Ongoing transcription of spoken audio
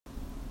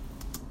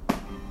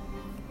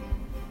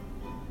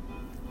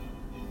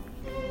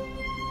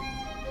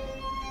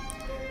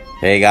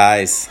Hey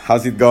guys,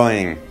 how's it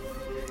going?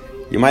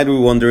 You might be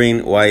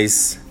wondering why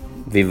is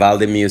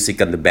Vivaldi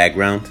music on the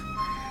background?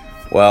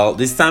 Well,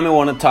 this time I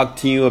want to talk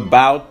to you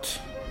about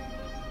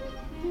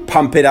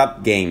Pump It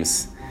Up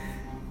games.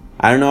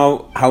 I don't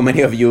know how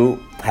many of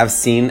you have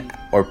seen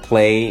or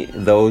play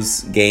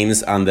those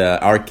games on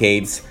the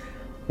arcades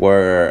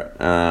where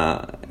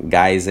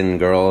guys and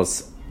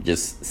girls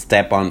just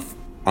step on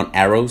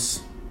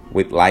arrows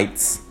with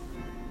lights.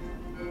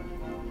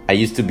 I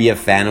used to be a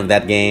fan of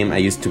that game. I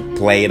used to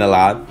play it a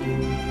lot.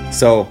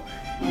 So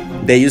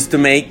they used to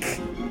make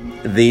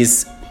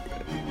these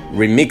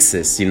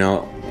remixes,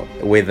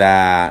 with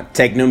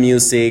techno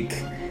music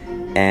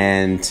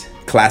and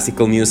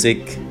classical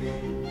music,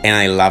 and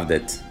I loved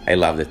it.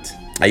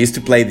 I used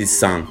to play this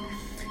song.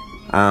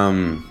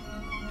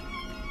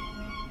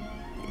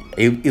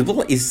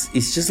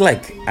 It's just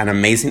like an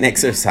amazing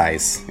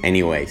exercise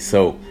anyway.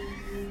 So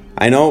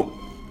I know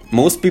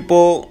most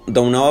people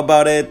don't know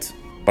about it,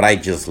 but I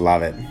just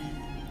love it.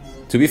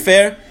 To be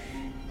fair,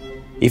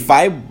 if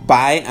I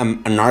buy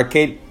an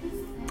arcade,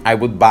 I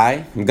will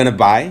buy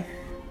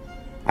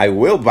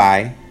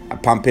a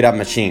Pump It Up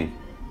machine.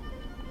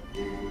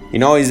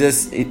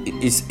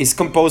 It's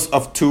composed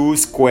of two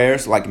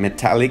squares, like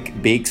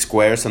metallic big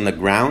squares on the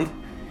ground,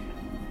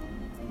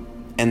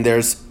 and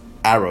there's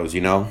arrows,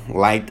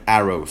 light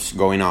arrows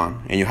going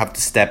on, and you have to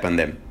step on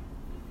them.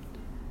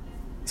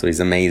 So it's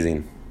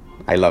amazing.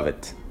 I love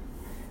it.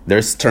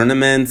 There's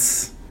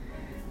tournaments.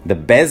 The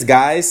best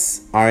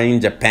guys are in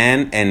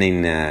Japan and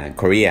in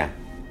Korea.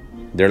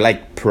 They're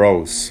like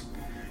pros.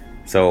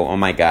 So, oh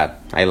my God,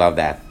 I love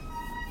that.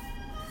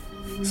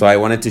 So I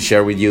wanted to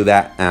share with you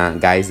that,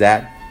 guys,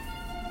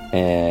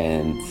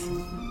 and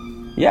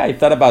yeah, I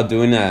thought about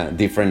doing a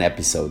different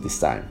episode this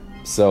time.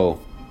 So,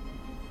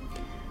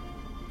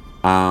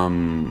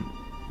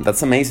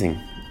 that's amazing.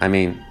 I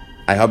mean,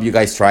 I hope you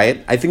guys try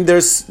it. I think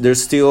there's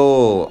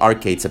still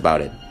arcades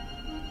about it.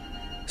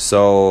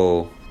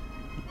 So,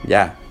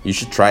 yeah, you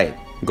should try it.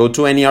 Go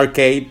to any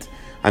arcade.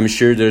 I'm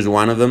sure there's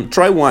one of them.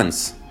 Try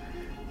once.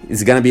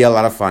 It's gonna be a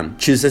lot of fun.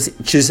 Choose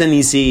an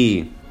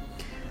easy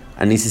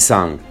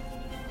song.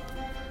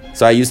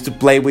 So I used to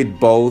play with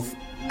both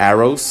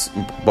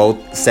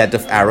set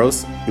of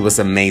arrows. It was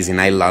amazing.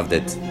 I loved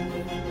it.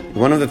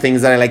 One of the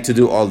things that I like to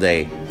do all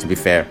day, to be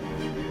fair.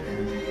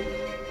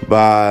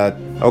 But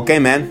okay,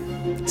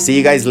 man. See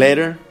you guys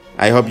later.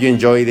 I hope you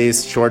enjoy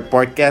this short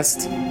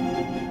podcast.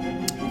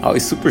 Oh,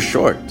 it's super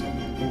short.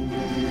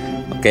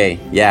 Okay,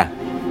 yeah.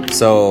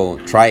 So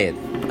try it.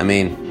 I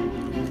mean,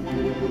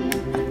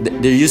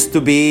 there used to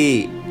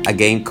be a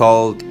game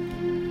called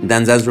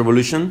Dance Dance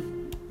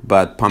Revolution,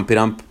 but Pump It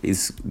Up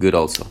is good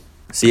also.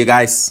 See you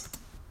guys.